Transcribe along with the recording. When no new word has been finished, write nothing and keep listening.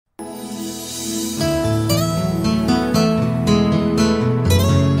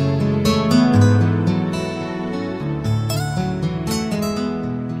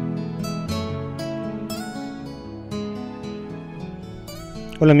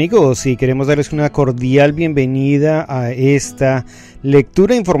Hola amigos, y queremos darles una cordial bienvenida a esta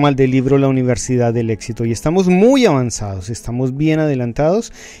lectura informal del libro La Universidad del Éxito. Y estamos muy avanzados, estamos bien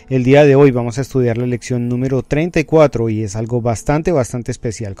adelantados. El día de hoy vamos a estudiar la lección número 34 y es algo bastante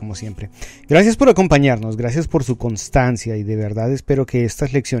especial como siempre. Gracias por acompañarnos, gracias por su constancia y de verdad espero que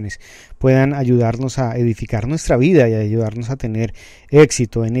estas lecciones puedan ayudarnos a edificar nuestra vida y ayudarnos a tener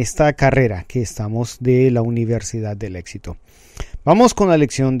éxito en esta carrera que estamos de la Universidad del Éxito. Vamos con la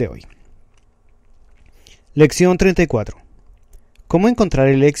lección de hoy. Lección 34. ¿Cómo encontrar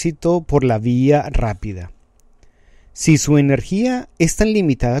el éxito por la vía rápida? Si su energía es tan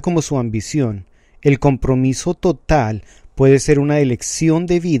limitada como su ambición, el compromiso total puede ser una elección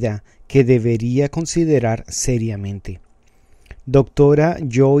de vida que debería considerar seriamente. Doctora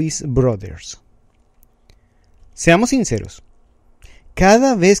Joyce Brothers. Seamos sinceros.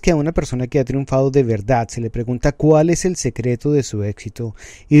 Cada vez que a una persona que ha triunfado de verdad se le pregunta cuál es el secreto de su éxito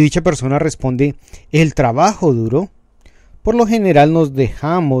y dicha persona responde el trabajo duro, por lo general nos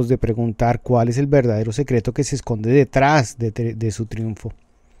dejamos de preguntar cuál es el verdadero secreto que se esconde detrás de su triunfo.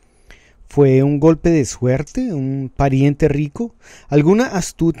 ¿Fue un golpe de suerte? ¿Un pariente rico? ¿Alguna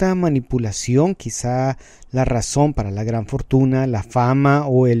astuta manipulación? ¿Quizá la razón para la gran fortuna, la fama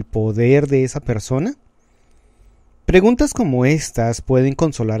o el poder de esa persona? Preguntas como estas pueden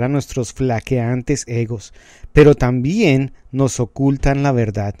consolar a nuestros flaqueantes egos, pero también nos ocultan la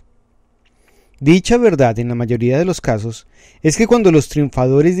verdad. Dicha verdad, en la mayoría de los casos, es que cuando los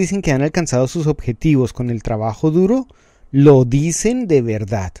triunfadores dicen que han alcanzado sus objetivos con el trabajo duro, lo dicen de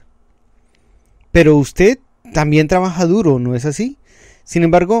verdad. Pero usted también trabaja duro, ¿no es así? Sin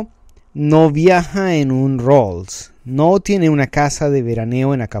embargo, no viaja en un Rolls, no tiene una casa de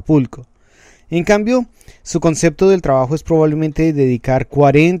veraneo en Acapulco. En cambio, su concepto del trabajo es probablemente dedicar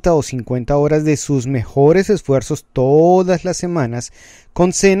 40 o 50 horas de sus mejores esfuerzos todas las semanas,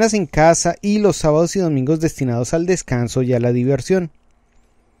 con cenas en casa y los sábados y domingos destinados al descanso y a la diversión.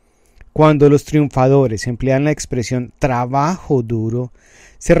 Cuando los triunfadores emplean la expresión trabajo duro,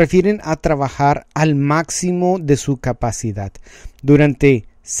 se refieren a trabajar al máximo de su capacidad durante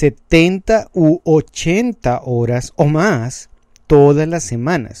 70 u 80 horas o más todas las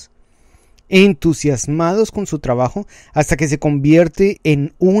semanas, entusiasmados con su trabajo hasta que se convierte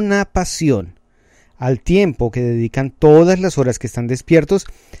en una pasión, al tiempo que dedican todas las horas que están despiertos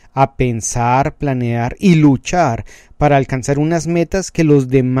a pensar, planear y luchar para alcanzar unas metas que los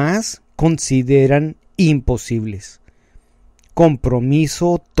demás consideran imposibles.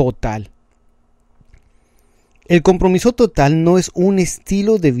 Compromiso total. El compromiso total no es un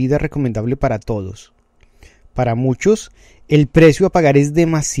estilo de vida recomendable para todos. Para muchos, el precio a pagar es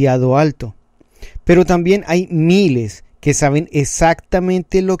demasiado alto. Pero también hay miles que saben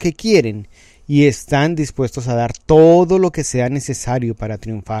exactamente lo que quieren y están dispuestos a dar todo lo que sea necesario para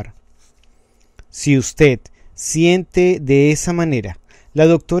triunfar. Si usted siente de esa manera, la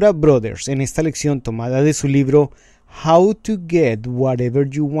doctora Brothers en esta lección tomada de su libro How to Get Whatever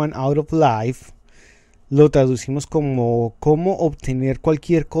You Want Out of Life, lo traducimos como cómo obtener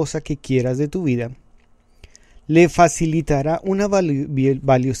cualquier cosa que quieras de tu vida, le facilitará una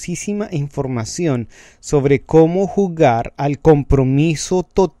valiosísima información sobre cómo jugar al compromiso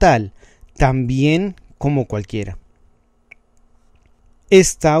total, tan bien como cualquiera.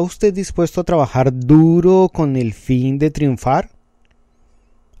 ¿Está usted dispuesto a trabajar duro con el fin de triunfar?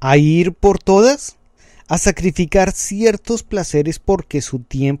 ¿A ir por todas? ¿A sacrificar ciertos placeres porque su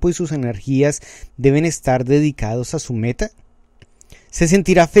tiempo y sus energías deben estar dedicados a su meta? ¿Se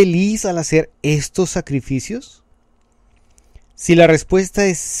sentirá feliz al hacer estos sacrificios? Si la respuesta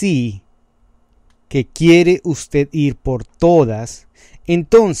es sí, que quiere usted ir por todas,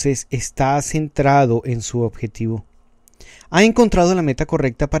 entonces está centrado en su objetivo. Ha encontrado la meta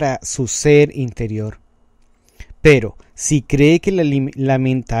correcta para su ser interior. Pero si cree que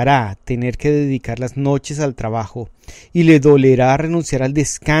lamentará tener que dedicar las noches al trabajo y le dolerá renunciar al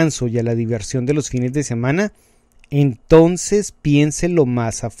descanso y a la diversión de los fines de semana, entonces piénselo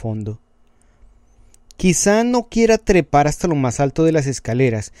más a fondo. Quizá no quiera trepar hasta lo más alto de las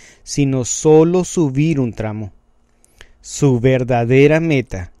escaleras, sino solo subir un tramo. Su verdadera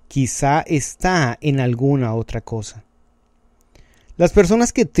meta quizá está en alguna otra cosa. Las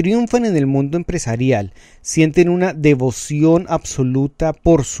personas que triunfan en el mundo empresarial sienten una devoción absoluta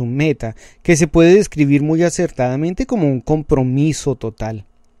por su meta, que se puede describir muy acertadamente como un compromiso total.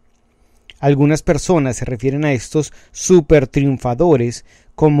 Algunas personas se refieren a estos supertriunfadores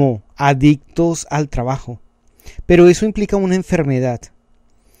como adictos al trabajo, pero eso implica una enfermedad.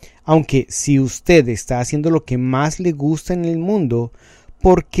 Aunque si usted está haciendo lo que más le gusta en el mundo,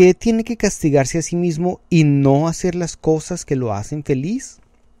 ¿por qué tiene que castigarse a sí mismo y no hacer las cosas que lo hacen feliz?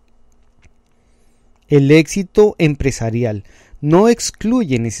 El éxito empresarial no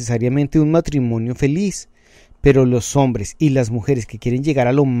excluye necesariamente un matrimonio feliz, pero los hombres y las mujeres que quieren llegar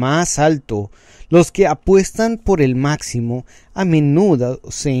a lo más alto, los que apuestan por el máximo, a menudo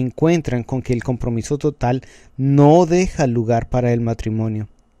se encuentran con que el compromiso total no deja lugar para el matrimonio.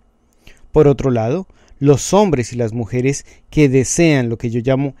 Por otro lado, los hombres y las mujeres que desean lo que yo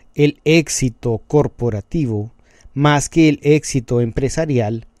llamo el éxito corporativo, más que el éxito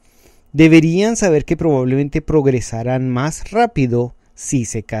empresarial, deberían saber que probablemente progresarán más rápido si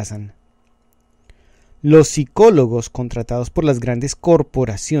se casan. Los psicólogos contratados por las grandes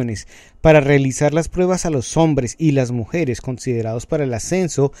corporaciones para realizar las pruebas a los hombres y las mujeres considerados para el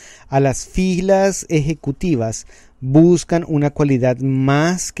ascenso a las filas ejecutivas buscan una cualidad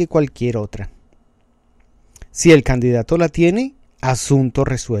más que cualquier otra. Si el candidato la tiene, asunto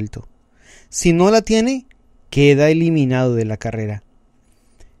resuelto. Si no la tiene, queda eliminado de la carrera.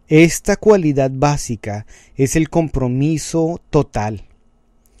 Esta cualidad básica es el compromiso total,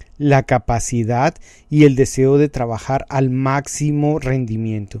 la capacidad y el deseo de trabajar al máximo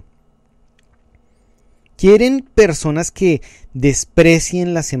rendimiento. Quieren personas que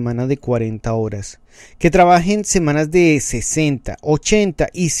desprecien la semana de 40 horas, que trabajen semanas de 60, 80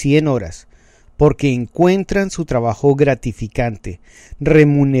 y 100 horas, porque encuentran su trabajo gratificante,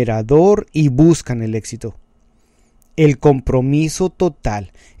 remunerador y buscan el éxito. El compromiso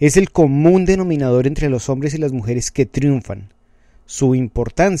total es el común denominador entre los hombres y las mujeres que triunfan. Su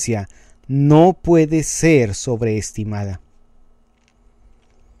importancia no puede ser sobreestimada.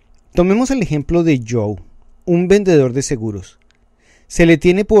 Tomemos el ejemplo de Joe, un vendedor de seguros. Se le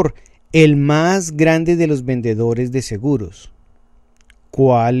tiene por el más grande de los vendedores de seguros.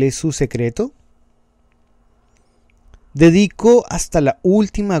 ¿Cuál es su secreto? Dedico hasta la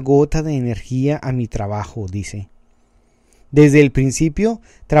última gota de energía a mi trabajo, dice. Desde el principio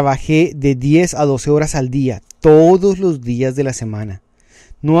trabajé de 10 a 12 horas al día, todos los días de la semana.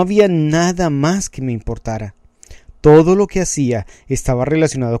 No había nada más que me importara. Todo lo que hacía estaba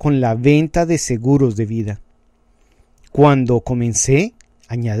relacionado con la venta de seguros de vida. Cuando comencé,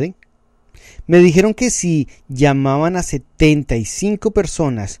 añade, me dijeron que si llamaban a 75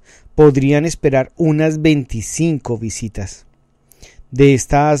 personas, podrían esperar unas 25 visitas. De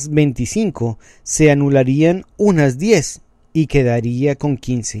estas 25, se anularían unas 10 y quedaría con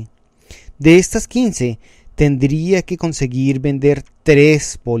 15. De estas 15, tendría que conseguir vender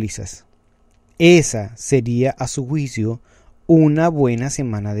 3 pólizas. Esa sería, a su juicio, una buena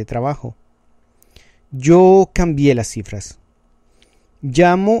semana de trabajo. Yo cambié las cifras.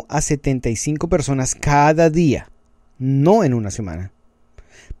 Llamo a 75 personas cada día, no en una semana.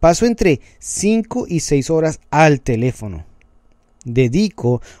 Paso entre 5 y 6 horas al teléfono.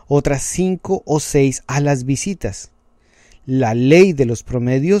 Dedico otras 5 o 6 a las visitas. La ley de los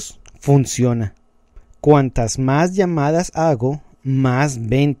promedios funciona. Cuantas más llamadas hago, más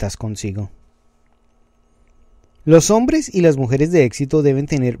ventas consigo. Los hombres y las mujeres de éxito deben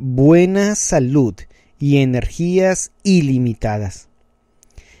tener buena salud y energías ilimitadas.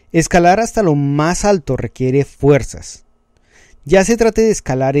 Escalar hasta lo más alto requiere fuerzas. Ya se trate de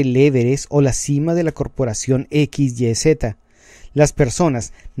escalar el Everest o la cima de la corporación XYZ. Las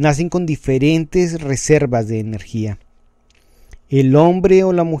personas nacen con diferentes reservas de energía. El hombre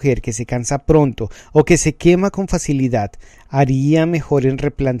o la mujer que se cansa pronto o que se quema con facilidad haría mejor en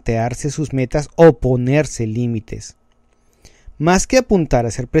replantearse sus metas o ponerse límites. Más que apuntar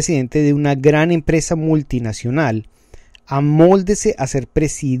a ser presidente de una gran empresa multinacional, amóldese a ser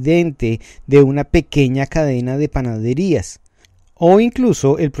presidente de una pequeña cadena de panaderías o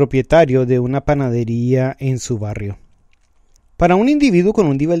incluso el propietario de una panadería en su barrio. Para un individuo con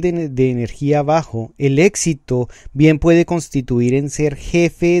un nivel de energía bajo, el éxito bien puede constituir en ser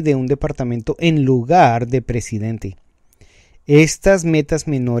jefe de un departamento en lugar de presidente. Estas metas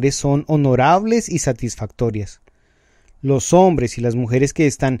menores son honorables y satisfactorias. Los hombres y las mujeres que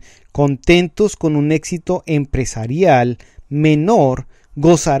están contentos con un éxito empresarial menor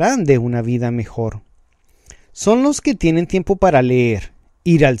gozarán de una vida mejor. Son los que tienen tiempo para leer,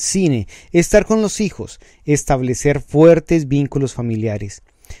 ir al cine, estar con los hijos, establecer fuertes vínculos familiares,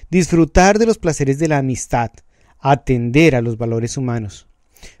 disfrutar de los placeres de la amistad, atender a los valores humanos.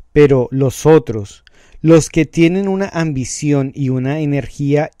 Pero los otros, los que tienen una ambición y una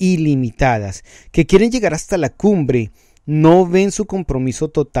energía ilimitadas, que quieren llegar hasta la cumbre, no ven su compromiso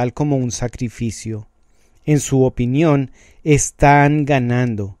total como un sacrificio. En su opinión, están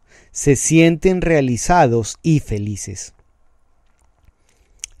ganando, se sienten realizados y felices.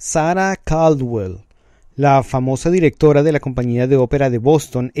 Sarah Caldwell, la famosa directora de la compañía de ópera de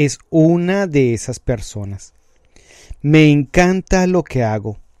Boston, es una de esas personas. Me encanta lo que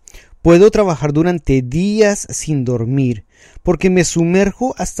hago. Puedo trabajar durante días sin dormir, porque me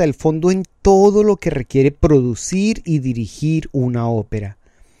sumerjo hasta el fondo en todo lo que requiere producir y dirigir una ópera.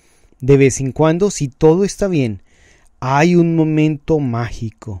 De vez en cuando, si todo está bien, hay un momento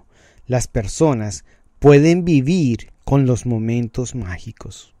mágico. Las personas pueden vivir con los momentos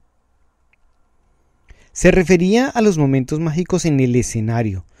mágicos. Se refería a los momentos mágicos en el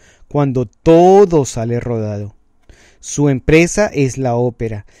escenario, cuando todo sale rodado. Su empresa es la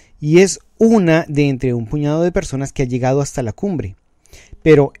ópera y es una de entre un puñado de personas que ha llegado hasta la cumbre.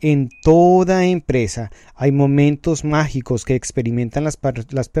 Pero en toda empresa hay momentos mágicos que experimentan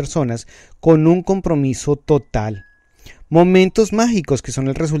las personas con un compromiso total. Momentos mágicos que son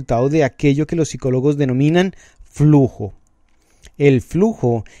el resultado de aquello que los psicólogos denominan flujo. El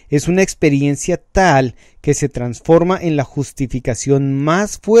flujo es una experiencia tal que se transforma en la justificación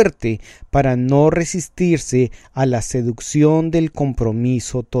más fuerte para no resistirse a la seducción del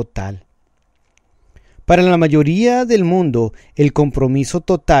compromiso total. Para la mayoría del mundo, el compromiso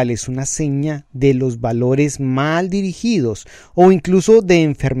total es una seña de los valores mal dirigidos o incluso de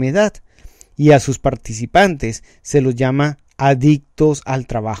enfermedad, y a sus participantes se los llama adictos al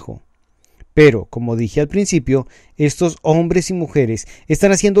trabajo. Pero, como dije al principio, estos hombres y mujeres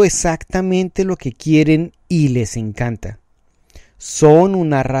están haciendo exactamente lo que quieren y les encanta. Son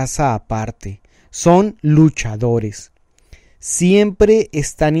una raza aparte, son luchadores. Siempre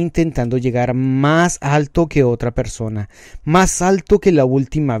están intentando llegar más alto que otra persona, más alto que la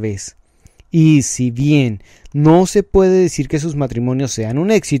última vez. Y si bien no se puede decir que sus matrimonios sean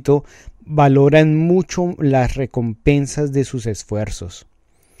un éxito, valoran mucho las recompensas de sus esfuerzos.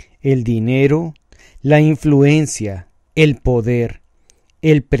 El dinero, la influencia, el poder,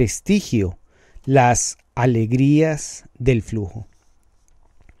 el prestigio, las alegrías del flujo.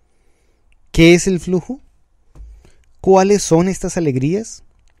 ¿Qué es el flujo? ¿Cuáles son estas alegrías?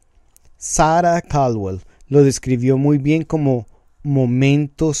 Sarah Caldwell lo describió muy bien como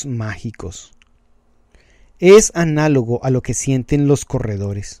momentos mágicos. Es análogo a lo que sienten los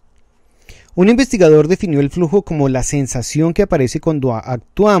corredores. Un investigador definió el flujo como la sensación que aparece cuando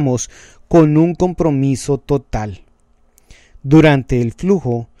actuamos con un compromiso total. Durante el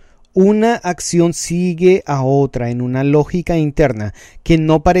flujo, una acción sigue a otra en una lógica interna que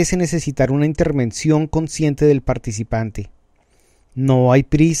no parece necesitar una intervención consciente del participante. No hay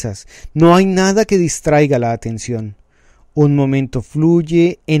prisas, no hay nada que distraiga la atención. Un momento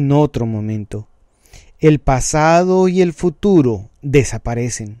fluye en otro momento. El pasado y el futuro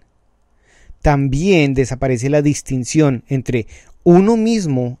desaparecen. También desaparece la distinción entre uno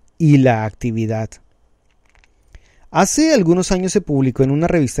mismo y la actividad. Hace algunos años se publicó en una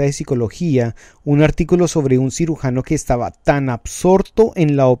revista de psicología un artículo sobre un cirujano que estaba tan absorto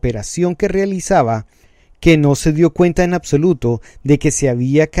en la operación que realizaba que no se dio cuenta en absoluto de que se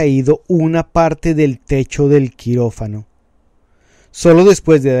había caído una parte del techo del quirófano. Solo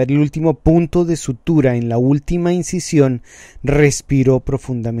después de dar el último punto de sutura en la última incisión, respiró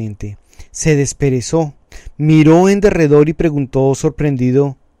profundamente. Se desperezó, miró en derredor y preguntó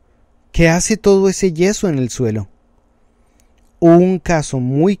sorprendido: ¿qué hace todo ese yeso en el suelo? Un caso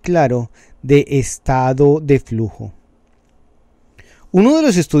muy claro de estado de flujo. Uno de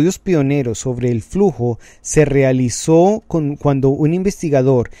los estudios pioneros sobre el flujo se realizó cuando un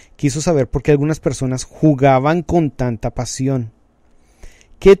investigador quiso saber por qué algunas personas jugaban con tanta pasión.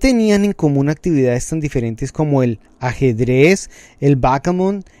 ¿Qué tenían en común actividades tan diferentes como el ajedrez, el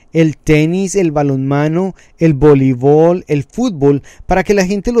backgammon, el tenis, el balonmano, el voleibol, el fútbol, para que la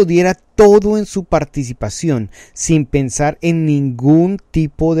gente lo diera todo en su participación, sin pensar en ningún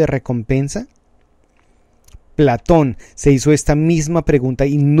tipo de recompensa? Platón se hizo esta misma pregunta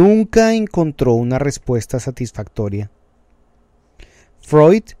y nunca encontró una respuesta satisfactoria.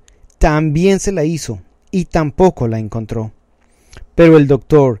 Freud también se la hizo y tampoco la encontró. Pero el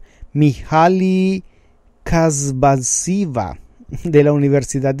doctor Mihaly Kazbaziva de la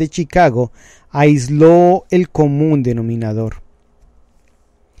Universidad de Chicago aisló el común denominador.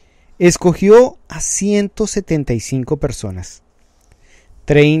 Escogió a 175 personas,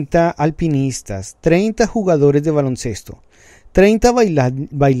 30 alpinistas, 30 jugadores de baloncesto, 30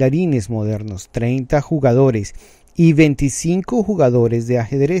 bailarines modernos, 30 jugadores y 25 jugadores de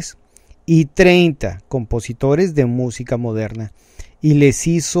ajedrez y 30 compositores de música moderna, y les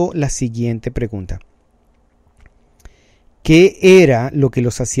hizo la siguiente pregunta: ¿qué era lo que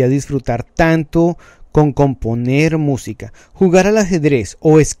los hacía disfrutar tanto con componer música, jugar al ajedrez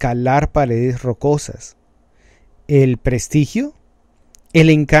o escalar paredes rocosas? ¿El prestigio?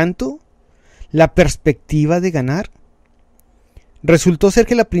 ¿El encanto? ¿La perspectiva de ganar? Resultó ser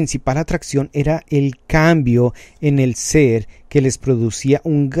que la principal atracción era el cambio en el ser que les producía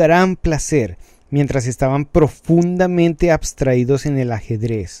un gran placer mientras estaban profundamente abstraídos en el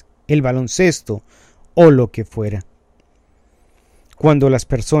ajedrez, el baloncesto o lo que fuera. Cuando las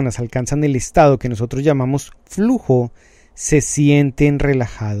personas alcanzan el estado que nosotros llamamos flujo, se sienten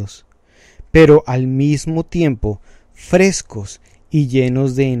relajados, pero al mismo tiempo frescos y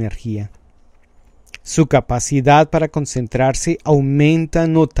llenos de energía. Su capacidad para concentrarse aumenta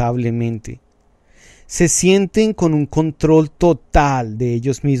notablemente. Se sienten con un control total de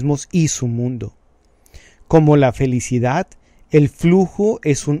ellos mismos y su mundo. Como la felicidad, el flujo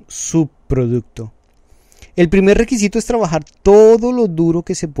es un subproducto. El primer requisito es trabajar todo lo duro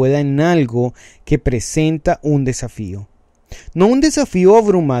que se pueda en algo que presenta un desafío. No un desafío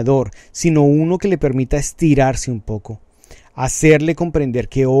abrumador, sino uno que le permita estirarse un poco. Hacerle comprender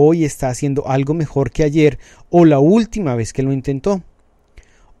que hoy está haciendo algo mejor que ayer o la última vez que lo intentó.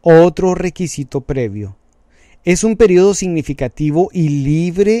 Otro requisito previo. Es un periodo significativo y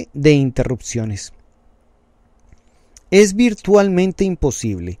libre de interrupciones. Es virtualmente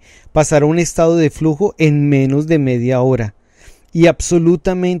imposible pasar a un estado de flujo en menos de media hora y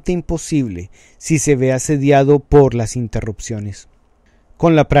absolutamente imposible si se ve asediado por las interrupciones.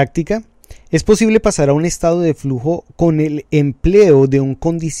 Con la práctica, es posible pasar a un estado de flujo con el empleo de un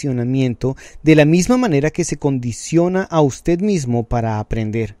condicionamiento de la misma manera que se condiciona a usted mismo para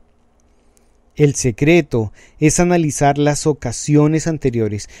aprender. El secreto es analizar las ocasiones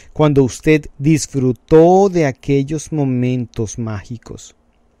anteriores cuando usted disfrutó de aquellos momentos mágicos.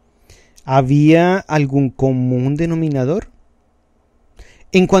 ¿Había algún común denominador?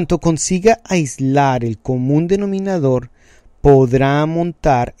 En cuanto consiga aislar el común denominador, podrá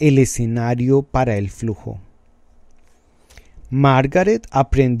montar el escenario para el flujo. Margaret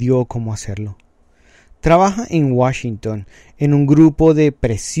aprendió cómo hacerlo. Trabaja en Washington en un grupo de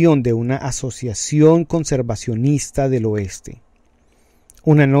presión de una asociación conservacionista del oeste.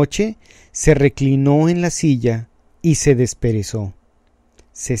 Una noche se reclinó en la silla y se desperezó.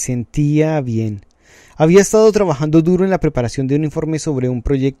 Se sentía bien. Había estado trabajando duro en la preparación de un informe sobre un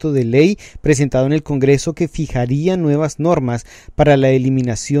proyecto de ley presentado en el Congreso que fijaría nuevas normas para la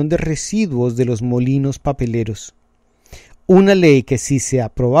eliminación de residuos de los molinos papeleros. Una ley que, si se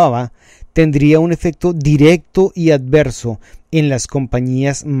aprobaba, tendría un efecto directo y adverso en las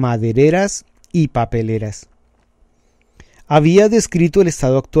compañías madereras y papeleras. Había descrito el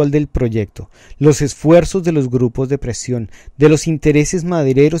estado actual del proyecto, los esfuerzos de los grupos de presión, de los intereses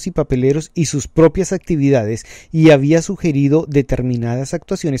madereros y papeleros y sus propias actividades, y había sugerido determinadas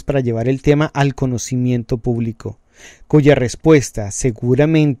actuaciones para llevar el tema al conocimiento público, cuya respuesta,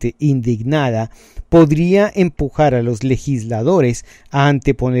 seguramente indignada, podría empujar a los legisladores a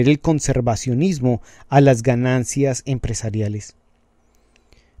anteponer el conservacionismo a las ganancias empresariales.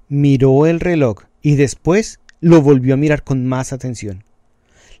 Miró el reloj y después lo volvió a mirar con más atención.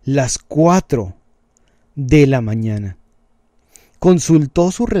 Las 4 de la mañana.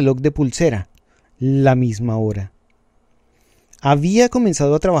 Consultó su reloj de pulsera. La misma hora. Había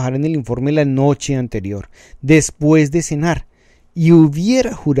comenzado a trabajar en el informe la noche anterior, después de cenar, y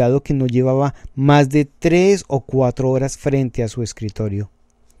hubiera jurado que no llevaba más de 3 o 4 horas frente a su escritorio.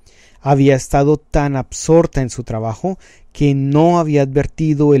 Había estado tan absorta en su trabajo que no había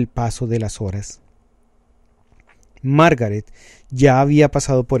advertido el paso de las horas. Margaret ya había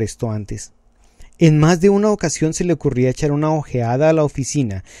pasado por esto antes. En más de una ocasión se le ocurría echar una ojeada a la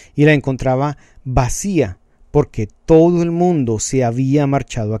oficina y la encontraba vacía porque todo el mundo se había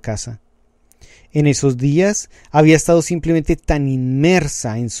marchado a casa. En esos días había estado simplemente tan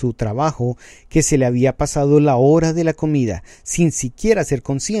inmersa en su trabajo que se le había pasado la hora de la comida sin siquiera ser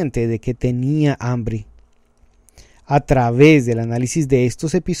consciente de que tenía hambre. A través del análisis de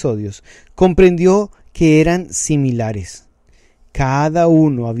estos episodios, comprendió que eran similares. Cada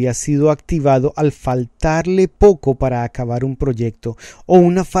uno había sido activado al faltarle poco para acabar un proyecto o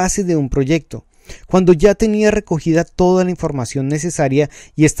una fase de un proyecto, cuando ya tenía recogida toda la información necesaria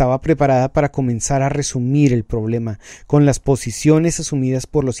y estaba preparada para comenzar a resumir el problema, con las posiciones asumidas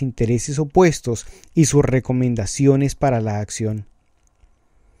por los intereses opuestos y sus recomendaciones para la acción.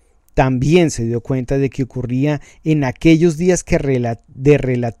 También se dio cuenta de que ocurría en aquellos días de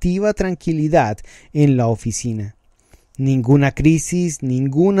relativa tranquilidad en la oficina. Ninguna crisis,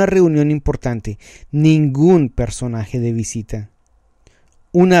 ninguna reunión importante, ningún personaje de visita.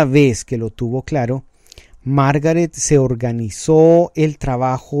 Una vez que lo tuvo claro, Margaret se organizó el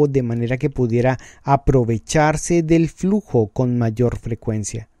trabajo de manera que pudiera aprovecharse del flujo con mayor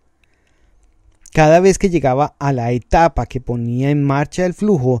frecuencia. Cada vez que llegaba a la etapa que ponía en marcha el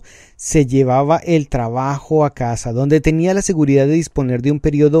flujo, se llevaba el trabajo a casa, donde tenía la seguridad de disponer de un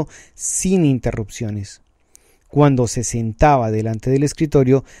periodo sin interrupciones. Cuando se sentaba delante del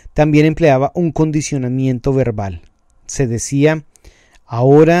escritorio, también empleaba un condicionamiento verbal. Se decía: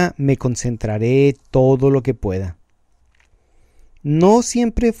 ahora me concentraré todo lo que pueda. No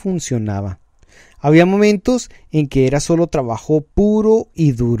siempre funcionaba. Había momentos en que era solo trabajo puro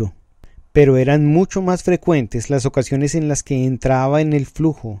y duro, pero eran mucho más frecuentes las ocasiones en las que entraba en el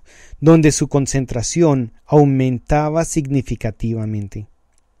flujo, donde su concentración aumentaba significativamente.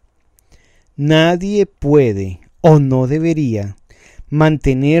 Nadie puede o no debería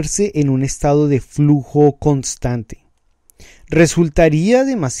mantenerse en un estado de flujo constante. Resultaría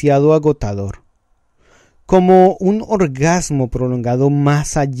demasiado agotador, como un orgasmo prolongado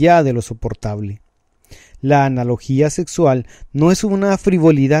más allá de lo soportable. La analogía sexual no es una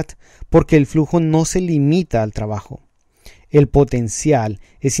frivolidad, porque el flujo no se limita al trabajo. El potencial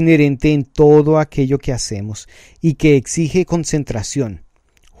es inherente en todo aquello que hacemos y que exige concentración.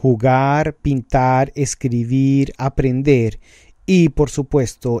 Jugar, pintar, escribir, aprender y, por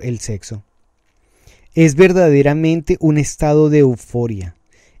supuesto, el sexo. Es verdaderamente un estado de euforia,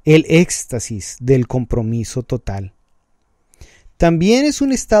 el éxtasis del compromiso total. También es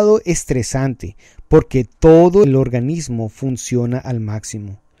un estado estresante, porque todo el organismo funciona al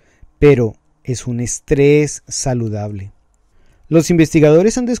máximo, pero es un estrés saludable. Los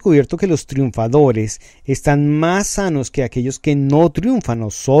investigadores han descubierto que los triunfadores están más sanos que aquellos que no triunfan o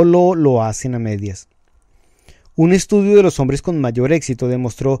solo lo hacen a medias. Un estudio de los hombres con mayor éxito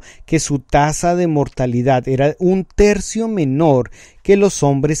demostró que su tasa de mortalidad era 1/3 menor que los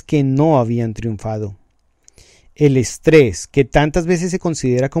hombres que no habían triunfado. El estrés, que tantas veces se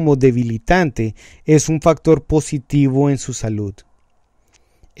considera como debilitante, es un factor positivo en su salud.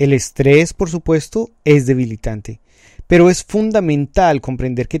 El estrés, por supuesto, es debilitante, pero es fundamental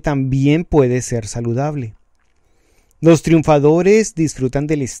comprender que también puede ser saludable. Los triunfadores disfrutan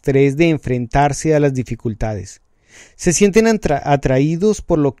del estrés de enfrentarse a las dificultades. Se sienten atraídos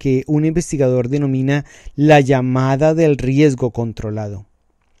por lo que un investigador denomina la llamada del riesgo controlado.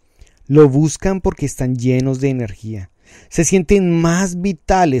 Lo buscan porque están llenos de energía. Se sienten más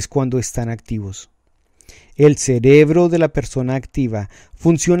vitales cuando están activos. El cerebro de la persona activa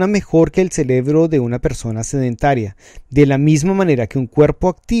funciona mejor que el cerebro de una persona sedentaria, de la misma manera que un cuerpo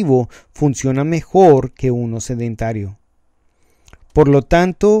activo funciona mejor que uno sedentario. Por lo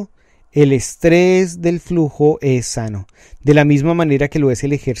tanto, el estrés del flujo es sano, de la misma manera que lo es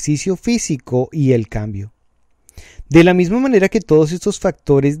el ejercicio físico y el cambio. De la misma manera que todos estos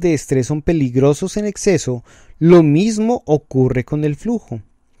factores de estrés son peligrosos en exceso, lo mismo ocurre con el flujo.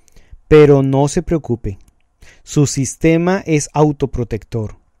 Pero no se preocupe, su sistema es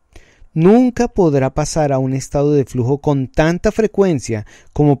autoprotector. Nunca podrá pasar a un estado de flujo con tanta frecuencia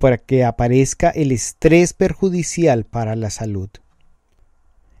como para que aparezca el estrés perjudicial para la salud.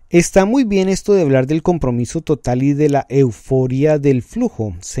 Está muy bien esto de hablar del compromiso total y de la euforia del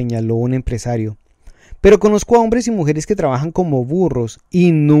flujo, señaló un empresario. Pero conozco a hombres y mujeres que trabajan como burros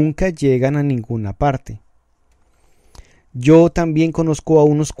y nunca llegan a ninguna parte. Yo también conozco a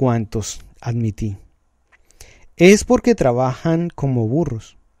unos cuantos, admití. Es porque trabajan como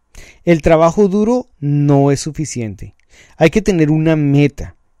burros. El trabajo duro no es suficiente. Hay que tener una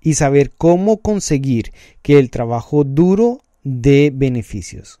meta y saber cómo conseguir que el trabajo duro dé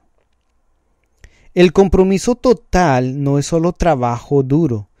beneficios. El compromiso total no es solo trabajo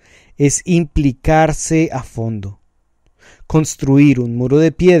duro, es implicarse a fondo. Construir un muro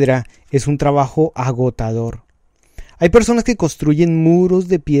de piedra es un trabajo agotador. Hay personas que construyen muros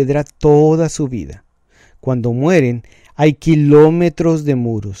de piedra toda su vida. Cuando mueren, hay kilómetros de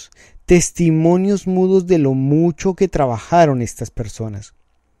muros, testimonios mudos de lo mucho que trabajaron estas personas.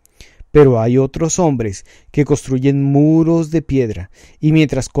 Pero hay otros hombres que construyen muros de piedra y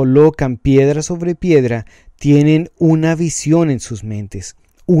mientras colocan piedra sobre piedra, tienen una visión en sus mentes,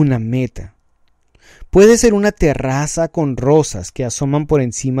 una meta. Puede ser una terraza con rosas que asoman por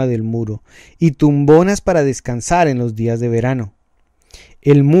encima del muro y tumbonas para descansar en los días de verano.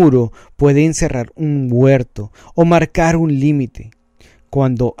 El muro puede encerrar un huerto o marcar un límite.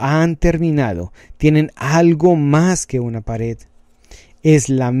 Cuando han terminado, tienen algo más que una pared. Es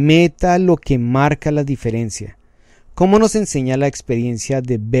la meta lo que marca la diferencia, como nos enseña la experiencia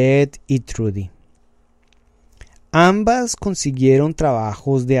de Beth y Trudy. Ambas consiguieron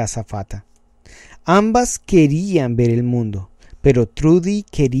trabajos de azafata. Ambas querían ver el mundo, pero Trudy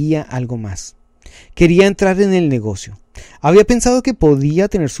quería algo más. Quería entrar en el negocio. Había pensado que podía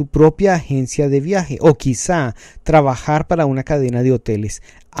tener su propia agencia de viaje o quizá trabajar para una cadena de hoteles,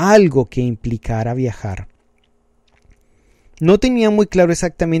 algo que implicara viajar. No tenía muy claro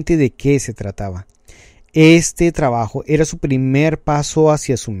exactamente de qué se trataba. Este trabajo era su primer paso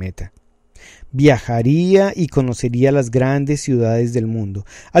hacia su meta. Viajaría y conocería las grandes ciudades del mundo,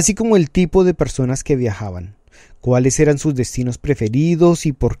 así como el tipo de personas que viajaban, cuáles eran sus destinos preferidos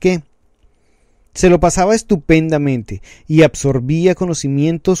y por qué. Se lo pasaba estupendamente y absorbía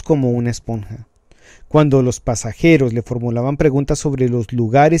conocimientos como una esponja. Cuando los pasajeros le formulaban preguntas sobre los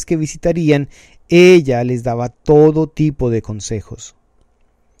lugares que visitarían, ella les daba todo tipo de consejos.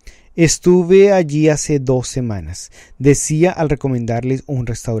 Estuve allí hace 2 semanas, decía al recomendarles un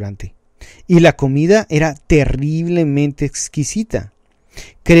restaurante, y la comida era terriblemente exquisita.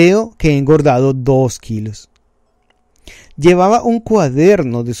 Creo que he engordado 2 kilos. Llevaba un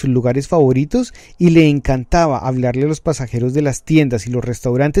cuaderno de sus lugares favoritos y le encantaba hablarle a los pasajeros de las tiendas y los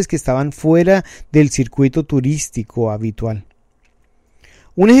restaurantes que estaban fuera del circuito turístico habitual.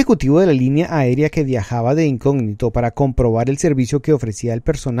 Un ejecutivo de la línea aérea que viajaba de incógnito para comprobar el servicio que ofrecía el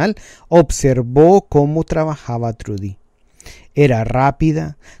personal observó cómo trabajaba Trudy. Era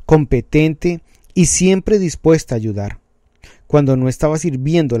rápida, competente y siempre dispuesta a ayudar. Cuando no estaba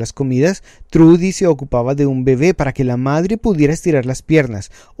sirviendo las comidas, Trudy se ocupaba de un bebé para que la madre pudiera estirar las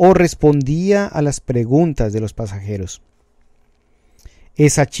piernas o respondía a las preguntas de los pasajeros.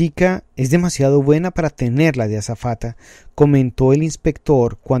 Esa chica es demasiado buena para tenerla de azafata, comentó el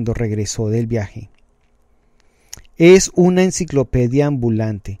inspector cuando regresó del viaje. Es una enciclopedia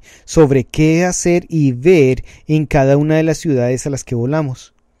ambulante sobre qué hacer y ver en cada una de las ciudades a las que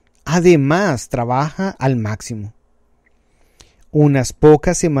volamos. Además, trabaja al máximo. Unas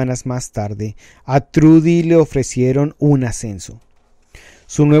pocas semanas más tarde, a Trudy le ofrecieron un ascenso.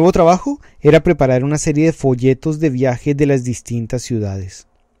 Su nuevo trabajo era preparar una serie de folletos de viaje de las distintas ciudades.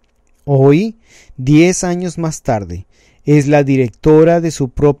 Hoy, 10 años más tarde, es la directora de su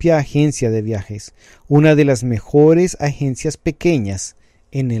propia agencia de viajes, una de las mejores agencias pequeñas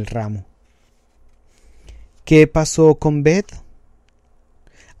en el ramo. ¿Qué pasó con Beth?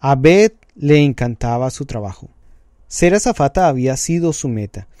 A Beth le encantaba su trabajo. Ser azafata había sido su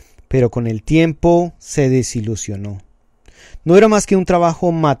meta, pero con el tiempo se desilusionó. No era más que un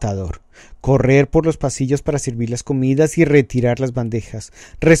trabajo matador. Correr por los pasillos para servir las comidas y retirar las bandejas,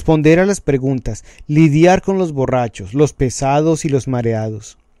 responder a las preguntas, lidiar con los borrachos, los pesados y los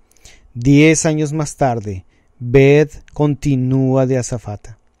mareados. 10 años más tarde, Beth continúa de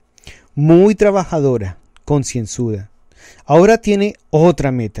azafata. Muy trabajadora, concienzuda. Ahora tiene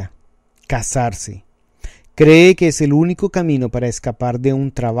otra meta: casarse. Cree que es el único camino para escapar de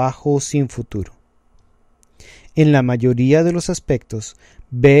un trabajo sin futuro. En la mayoría de los aspectos,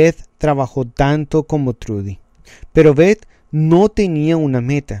 Beth trabajó tanto como Trudy. Pero Beth no tenía una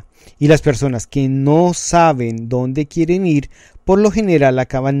meta, y las personas que no saben dónde quieren ir, por lo general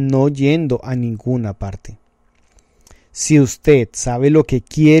acaban no yendo a ninguna parte. Si usted sabe lo que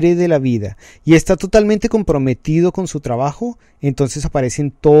quiere de la vida y está totalmente comprometido con su trabajo, entonces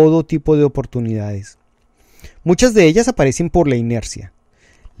aparecen todo tipo de oportunidades. Muchas de ellas aparecen por la inercia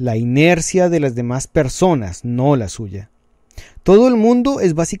de las demás personas, no la suya. Todo el mundo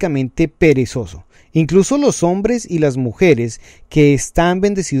es básicamente perezoso, incluso los hombres y las mujeres que están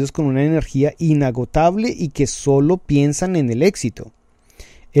bendecidos con una energía inagotable y que solo piensan en el éxito.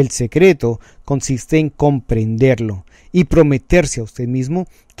 El secreto consiste en comprenderlo y prometerse a usted mismo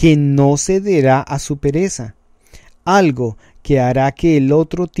que no cederá a su pereza, algo que hará que el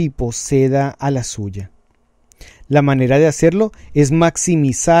otro tipo ceda a la suya. La manera de hacerlo es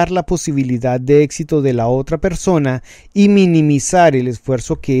maximizar la posibilidad de éxito de la otra persona y minimizar el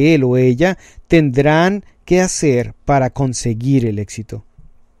esfuerzo que él o ella tendrán que hacer para conseguir el éxito.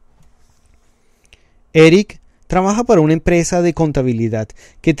 Eric trabaja para una empresa de contabilidad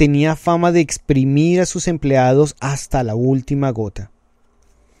que tenía fama de exprimir a sus empleados hasta la última gota.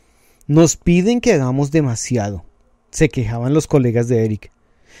 Nos piden que hagamos demasiado, se quejaban los colegas de Eric.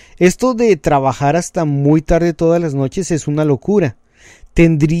 Esto de trabajar hasta muy tarde todas las noches es una locura.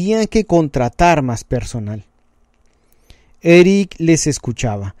 Tendrían que contratar más personal. Eric les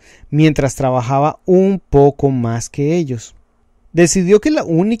escuchaba, mientras trabajaba un poco más que ellos. Decidió que la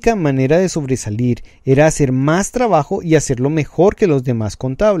única manera de sobresalir era hacer más trabajo y hacerlo mejor que los demás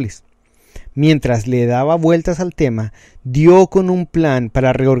contables. Mientras le daba vueltas al tema, dio con un plan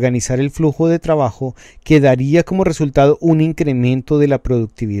para reorganizar el flujo de trabajo que daría como resultado un incremento de la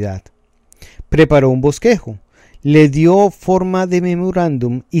productividad. Preparó un bosquejo, le dio forma de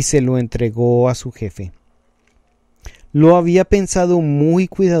memorándum y se lo entregó a su jefe. Lo había pensado muy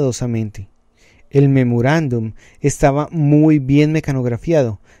cuidadosamente. El memorándum estaba muy bien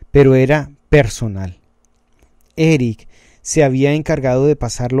mecanografiado, pero era personal. Eric se había encargado de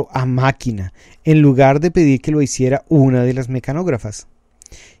pasarlo a máquina, en lugar de pedir que lo hiciera una de las mecanógrafas.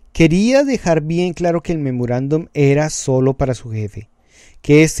 Quería dejar bien claro que el memorándum era solo para su jefe,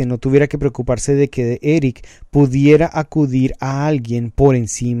 que éste no tuviera que preocuparse de que Eric pudiera acudir a alguien por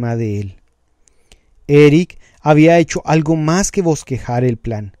encima de él. Eric había hecho algo más que bosquejar el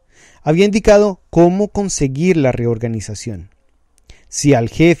plan. Había indicado cómo conseguir la reorganización. Si al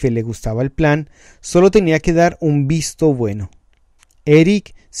jefe le gustaba el plan, solo tenía que dar un visto bueno.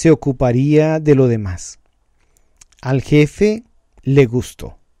 Eric se ocuparía de lo demás. Al jefe le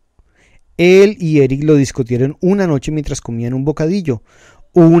gustó. Él y Eric lo discutieron una noche mientras comían un bocadillo,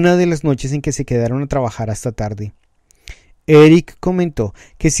 una de las noches en que se quedaron a trabajar hasta tarde. Eric comentó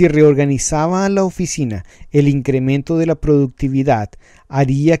que si reorganizaba la oficina, el incremento de la productividad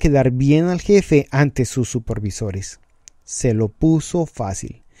haría quedar bien al jefe ante sus supervisores. Se lo puso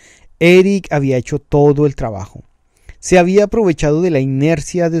fácil. Eric había hecho todo el trabajo. Se había aprovechado de la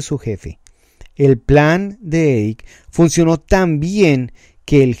inercia de su jefe. El plan de Eric funcionó tan bien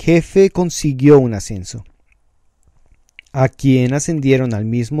que el jefe consiguió un ascenso. ¿A quién ascendieron al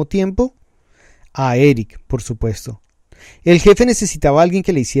mismo tiempo? A Eric, por supuesto. El jefe necesitaba a alguien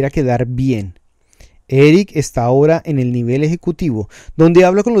que le hiciera quedar bien. Eric está ahora en el nivel ejecutivo, donde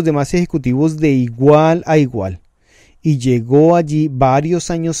habla con los demás ejecutivos de igual a igual, y llegó allí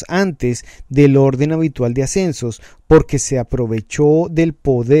varios años antes del orden habitual de ascensos, porque se aprovechó del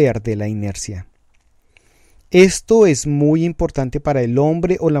poder de la inercia. Esto es muy importante para el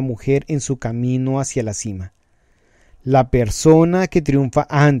hombre o la mujer en su camino hacia la cima. La persona que triunfa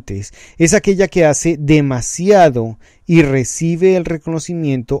antes es aquella que hace demasiado y recibe el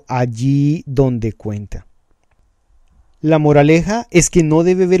reconocimiento allí donde cuenta. La moraleja es que no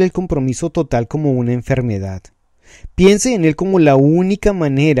debe ver el compromiso total como una enfermedad. Piense en él como la única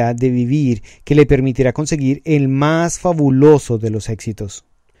manera de vivir que le permitirá conseguir el más fabuloso de los éxitos.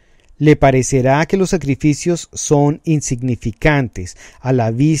 Le parecerá que los sacrificios son insignificantes a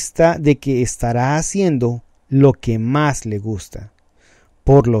la vista de que estará haciendo lo que más le gusta.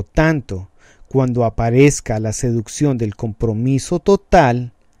 Por lo tanto, cuando aparezca la seducción del compromiso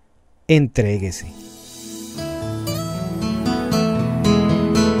total, entréguese.